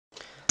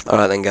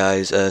Alright then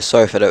guys,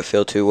 sorry if I don't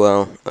feel too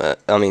well,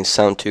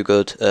 sound too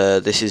good.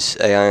 This is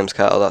AIM's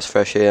cattle, that's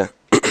fresh here.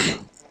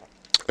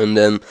 And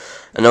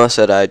I know I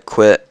said I'd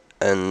quit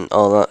and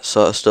all that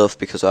sort of stuff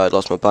because I had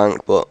lost my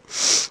bank, but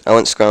I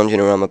went scrounging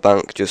around my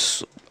bank,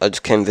 I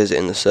just came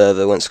visiting the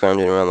server, went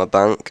scrounging around my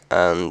bank,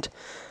 and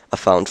I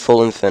found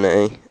full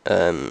infinity.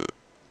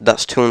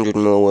 That's 200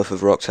 mil worth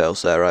of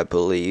rocktails there, I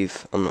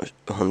believe. I'm not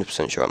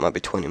 100% sure, it might be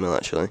 20 mil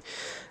actually.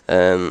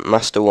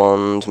 Master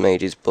Wand,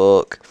 Mage's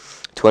Book,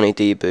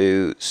 20D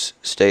boots,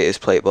 status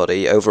plate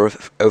body, over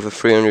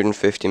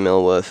 350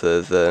 mil worth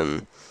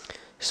of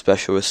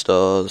special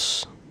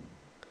restores.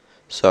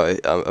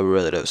 Sorry, I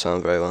really don't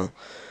sound very well.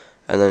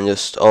 And then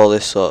just all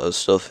this sort of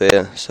stuff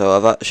here. So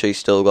I've actually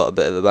still got a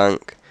bit of a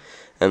bank.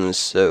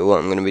 So what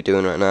I'm going to be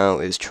doing right now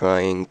is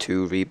trying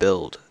to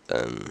rebuild.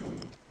 So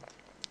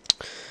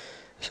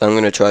I'm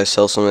going to try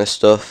sell some of this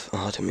stuff.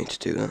 Oh, I didn't mean to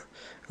do that.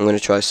 I'm going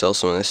to try sell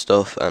some of this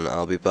stuff, and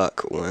I'll be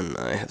back when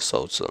I have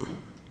sold some.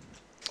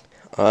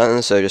 Alright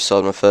then, so I just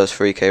sold my first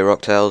 3k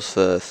rocktails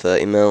for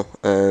 30 mil.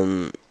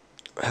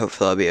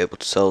 Hopefully I'll be able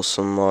to sell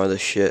some more of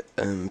this shit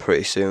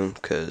pretty soon,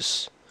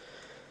 because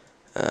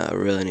I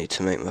really need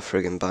to make my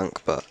friggin'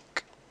 bank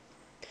back.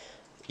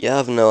 Yeah, I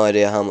have no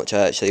idea how much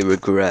I actually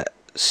regret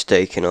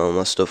staking all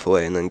my stuff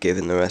away and then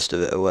giving the rest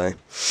of it away.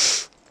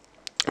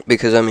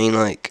 Because I mean,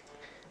 like,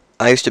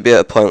 I used to be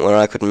at a point where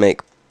I could make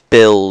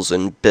bills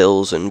and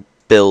bills and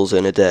bills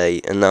in a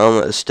day, and now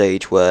I'm at a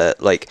stage where,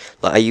 like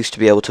I used to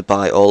be able to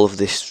buy all of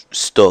this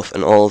stuff,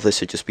 and all of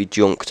this would just be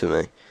junk to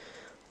me.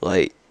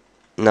 Like,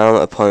 now I'm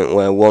at a point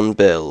where one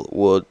bill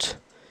would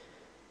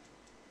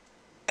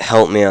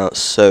help me out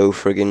so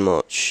friggin'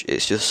 much.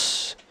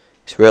 It's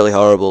really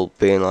horrible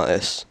being like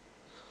this.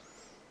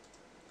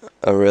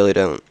 I really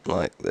don't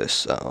like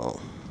this at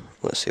all.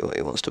 Let's see what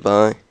he wants to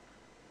buy.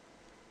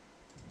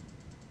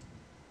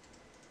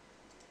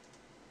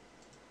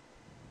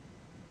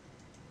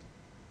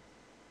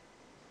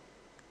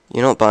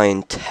 You're not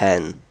buying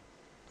 10.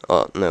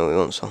 Oh, no, he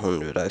wants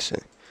 100, I see.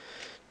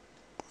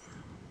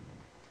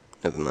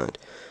 Never mind.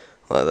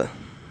 Whatever.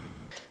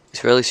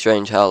 It's really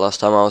strange how last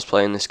time I was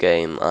playing this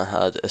game, I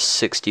had a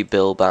 60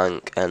 bill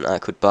bank, and I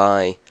could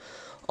buy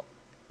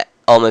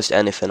almost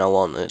anything I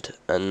wanted.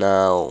 And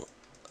now,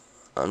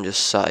 I'm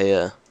just sat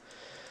here,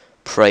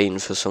 praying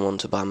for someone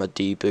to buy my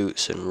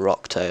D-boots and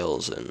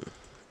rocktails and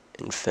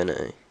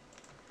infinity.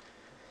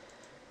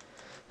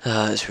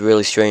 It's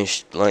really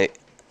strange, like,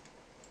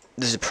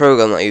 there's a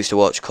program that I used to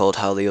watch called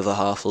How the Other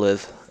Half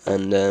Live,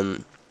 and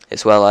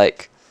it's where,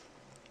 like,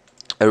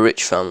 a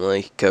rich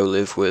family go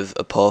live with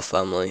a poor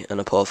family, and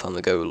a poor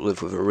family go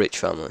live with a rich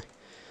family.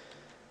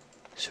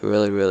 It's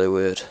really, really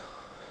weird.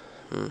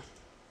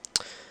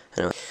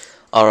 Anyway.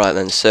 Alright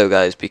then, so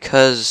guys,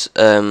 because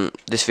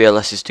this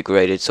VLS is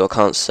degraded, so I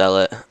can't sell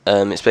it,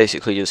 it's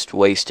basically just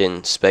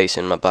wasting space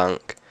in my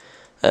bank.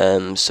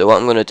 So what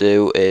I'm going to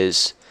do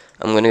is,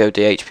 I'm going to go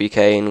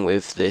DHPKing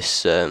with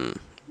this,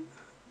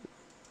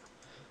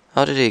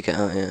 how did he get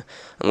out here?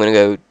 I'm going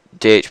to go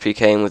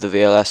DHPKing with the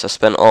VLS. I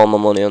spent all my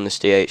money on this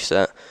DH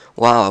set.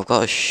 Wow, I've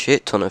got a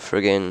shit ton of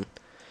friggin'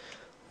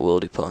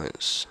 worldy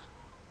points.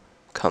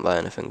 Can't buy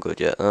anything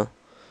good yet though.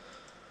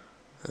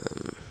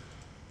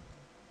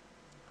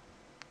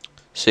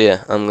 So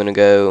yeah, I'm going to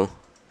go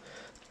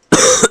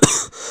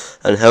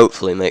and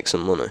hopefully make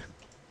some money.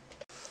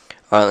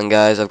 Alright then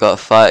guys, I've got a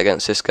fight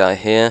against this guy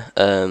here.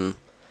 Good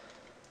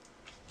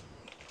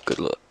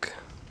luck.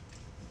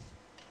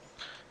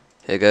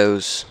 Here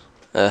goes.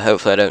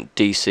 Hopefully I don't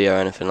DC or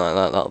anything like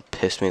that. That'll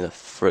piss me the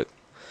fruit.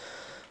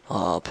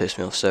 Oh, it'll piss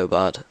me off so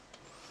bad.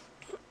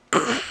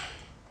 I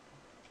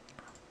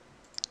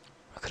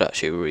could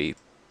actually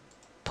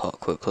re-pot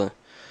quickly.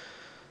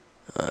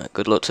 Alright,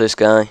 good luck to this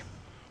guy.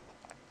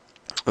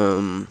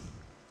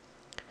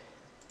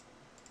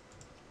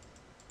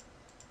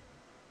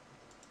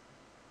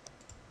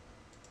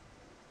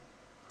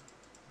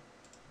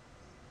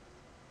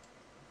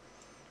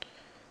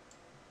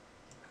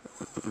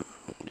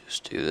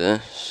 Just do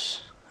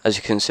this. As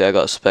you can see, I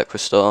got a spec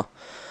restore.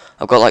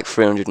 I've got like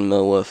 300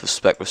 mil worth of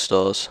spec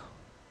restores.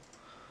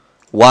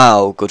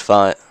 Wow, good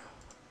fight.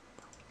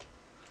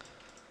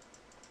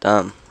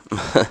 Damn.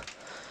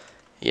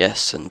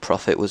 Yes, and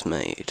profit was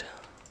made.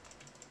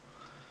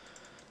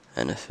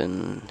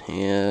 Anything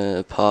here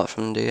apart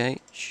from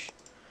DH?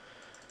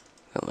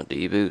 Got my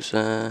D boots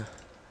there.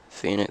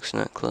 Phoenix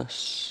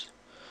necklace.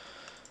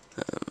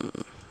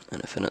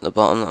 Anything at the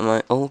bottom that I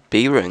might... Oh,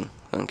 B ring.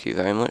 Thank you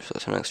very much.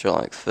 That's an extra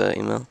like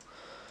 30 mil.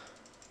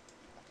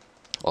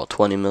 Or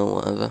 20 mil,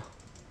 whatever.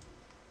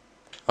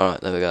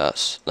 Alright, there we go.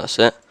 That's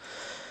it.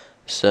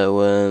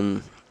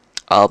 So,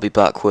 I'll be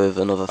back with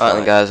another fight.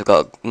 Alright guys, I've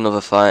got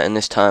another fight, and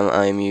this time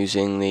I am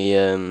using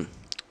the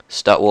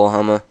Stat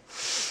Warhammer,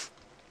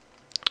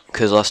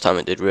 because last time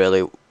it did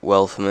really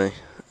well for me.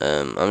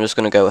 I'm just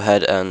going to go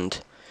ahead and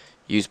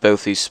use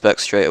both these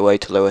specs straight away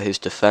to lower his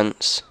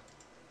defense.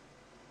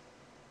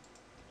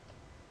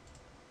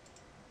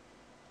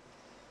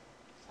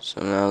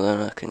 So now then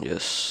I can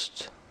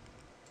just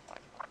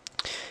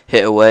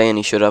hit away, and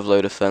he should have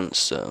low defense,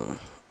 so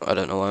I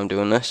don't know why I'm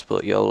doing this,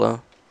 but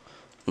YOLO.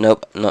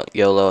 Nope, not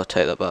YOLO, I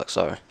take that back,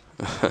 sorry.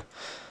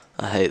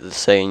 I hate the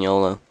saying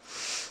YOLO.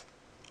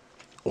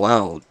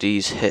 Wow,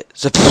 these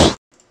hits.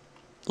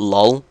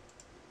 LOL.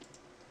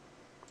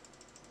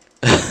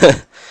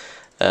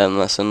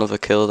 That's another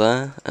kill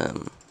there.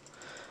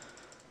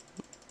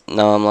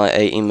 Now I'm like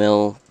 80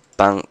 mil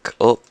bank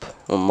up,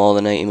 or more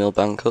than 80 mil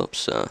bank up,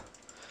 so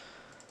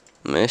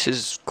I mean, this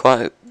is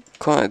quite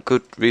a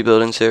good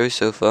rebuilding series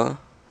so far.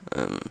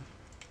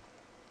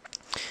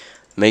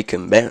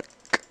 Making bank.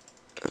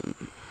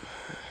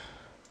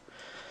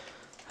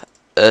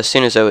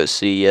 Seeing as though it's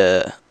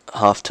the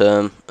half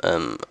term,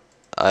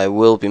 I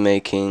will be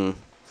making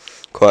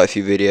quite a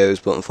few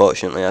videos, but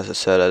unfortunately, as I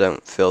said, I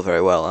don't feel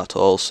very well at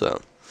all,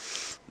 so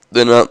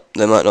they might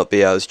not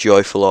be as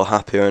joyful or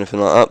happy or anything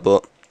like that,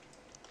 but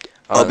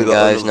I'll be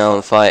guys. Now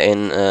I'm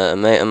fighting a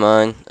mate of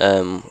mine,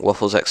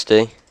 Waffles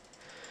XD.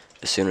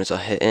 As soon as I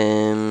hit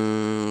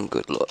him,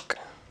 good luck.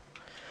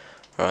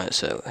 Right,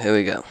 so here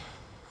we go.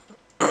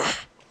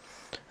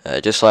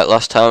 Just like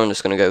last time, I'm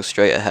just going to go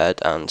straight ahead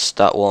and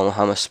stat warm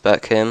hammer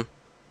spec him.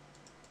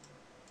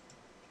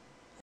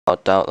 I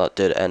doubt that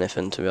did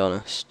anything, to be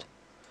honest.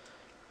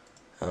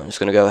 I'm just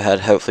going to go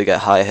ahead, hopefully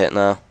get high hit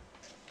now.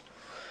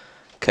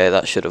 Okay,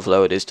 that should have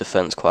lowered his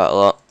defense quite a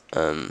lot.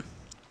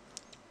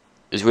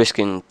 He's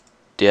risking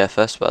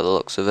DFS by the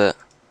looks of it.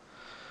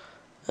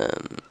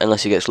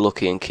 Unless he gets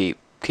lucky and keep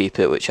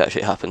it, which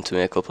actually happened to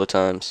me a couple of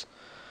times.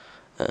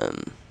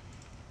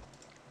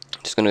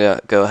 Just going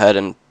to go ahead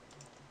and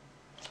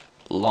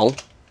LOL.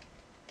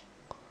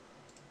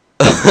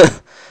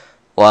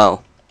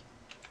 Wow.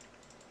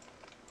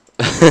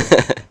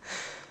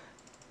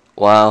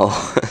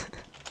 Wow.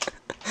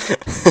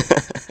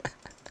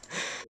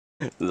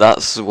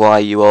 That's why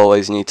you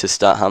always need to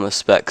start hammer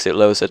specs. It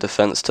lowers the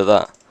defense to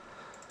that.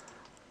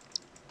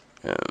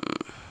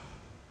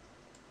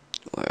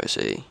 Where is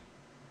he?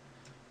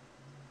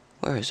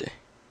 Where is he?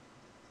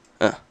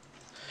 Ah.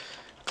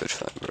 Good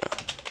fight, bro.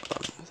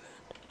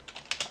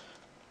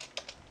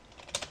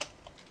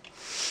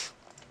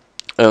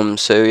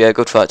 So yeah,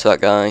 good fight to that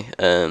guy.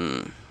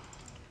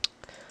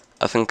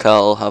 I think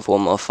I'll have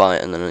one more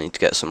fight and then I need to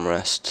get some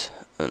rest,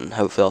 and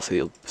hopefully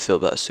I'll feel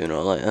better sooner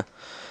or later.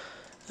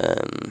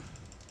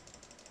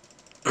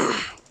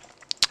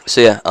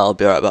 So yeah, I'll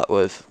be right back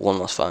with one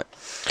last fight.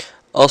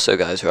 Also,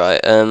 guys, right?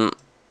 I'm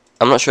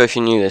not sure if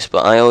you knew this,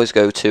 but I always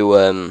go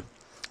to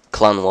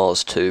Clan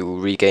Wars to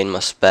regain my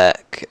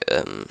spec,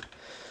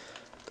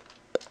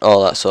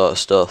 all that sort of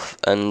stuff.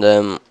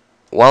 And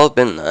while I've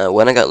been there,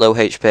 when I get low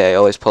HP, I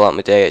always pull out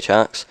my DH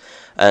axe,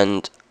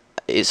 and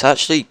it's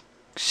actually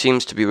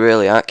seems to be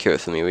really accurate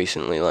for me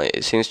recently. Like,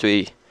 it seems to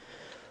be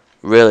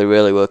really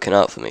working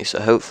out for me. So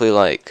hopefully,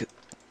 like,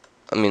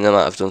 I mean, they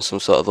might have done some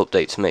sort of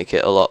update to make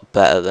it a lot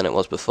better than it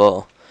was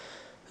before.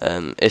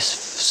 If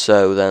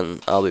so,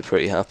 then I'll be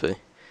pretty happy.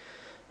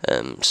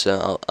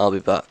 So I'll be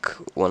back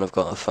when I've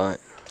got a fight.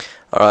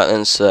 Alright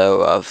then,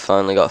 so I've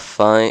finally got a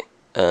fight.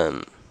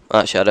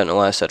 Actually, I don't know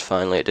why I said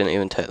finally, it didn't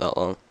even take that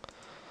long.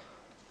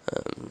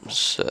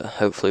 So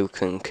hopefully we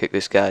can kick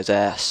this guy's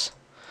ass.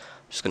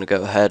 Just gonna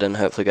go ahead and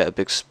hopefully get a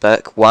big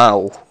spec.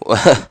 Wow!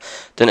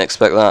 Didn't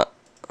expect that.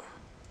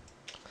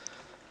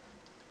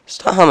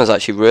 Stat hammer's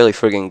actually really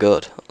friggin'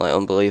 good, like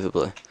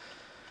unbelievably.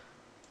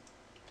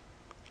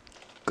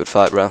 Good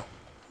fight, bro.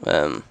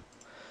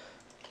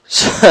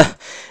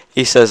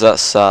 He says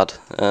that's sad.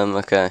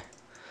 Okay.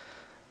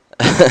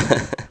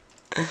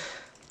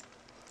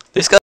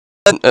 This guy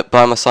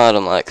by my side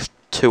on like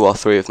 2 or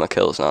 3 of my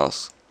kills now.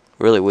 It's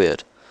really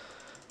weird.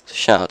 So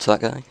shout out to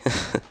that guy.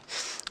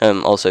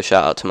 Also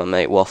shout out to my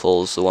mate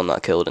Waffles, the one that I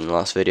killed in the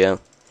last video.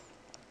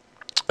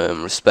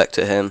 Respect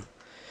to him.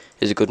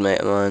 He's a good mate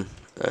of mine.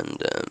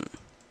 And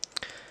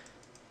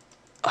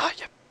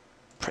you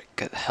prick,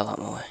 get the hell out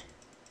of my way.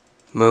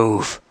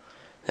 Move.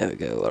 There we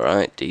go.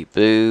 Alright, deep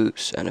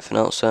boots. Anything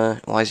else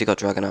there? Why has he got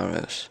dragon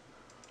arrows?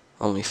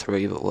 Only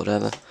 3, but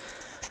whatever.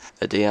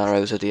 A D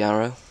arrow's a D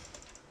arrow.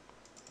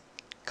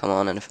 Come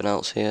on, anything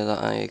else here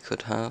that I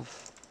could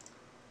have?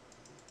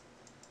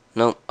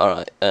 Nope.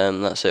 Alright,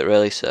 that's it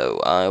really. So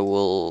I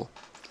will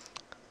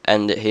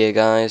end it here,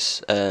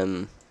 guys.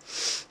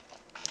 It's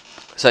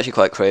actually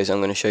quite crazy. I'm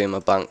going to show you my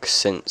bank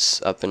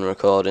since I've been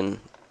recording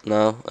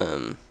now.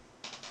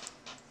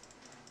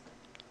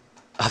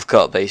 I've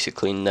got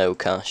basically no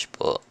cash,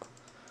 but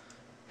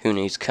who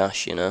needs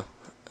cash, you know?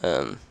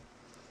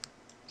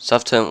 So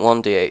I've turned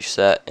one DH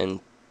set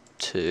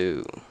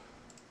into...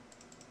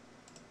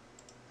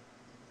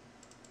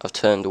 I've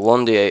turned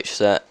one DH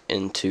set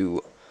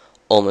into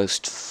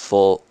almost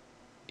 4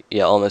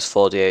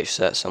 DH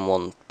sets and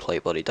 1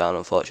 plate body down,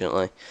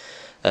 unfortunately.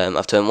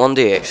 I've turned one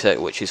DH set,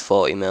 which is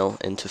 40 mil,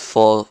 into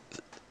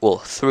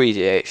 3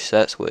 DH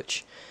sets,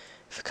 which,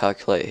 if I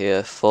calculate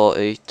here,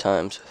 40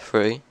 times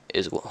 3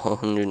 is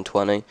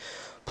 120,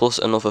 plus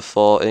another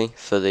 40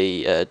 for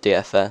the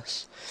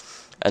DFS,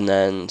 and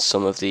then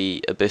some of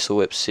the Abyssal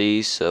Whip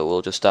Cs, so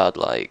we'll just add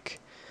like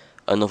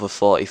another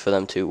 40 for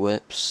them 2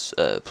 whips,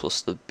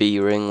 plus the B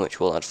ring, which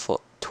we'll add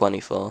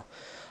 24.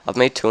 I've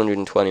made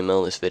 220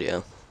 mil this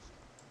video.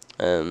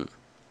 That's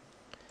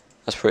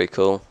pretty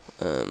cool.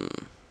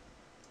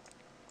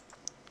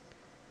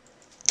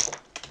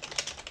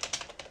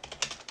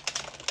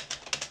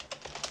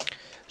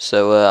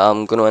 So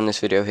I'm going to end this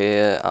video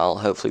here. I'll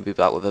hopefully be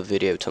back with a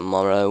video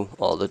tomorrow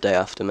or the day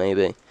after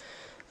maybe.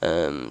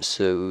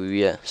 So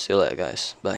yeah, see you later guys, bye.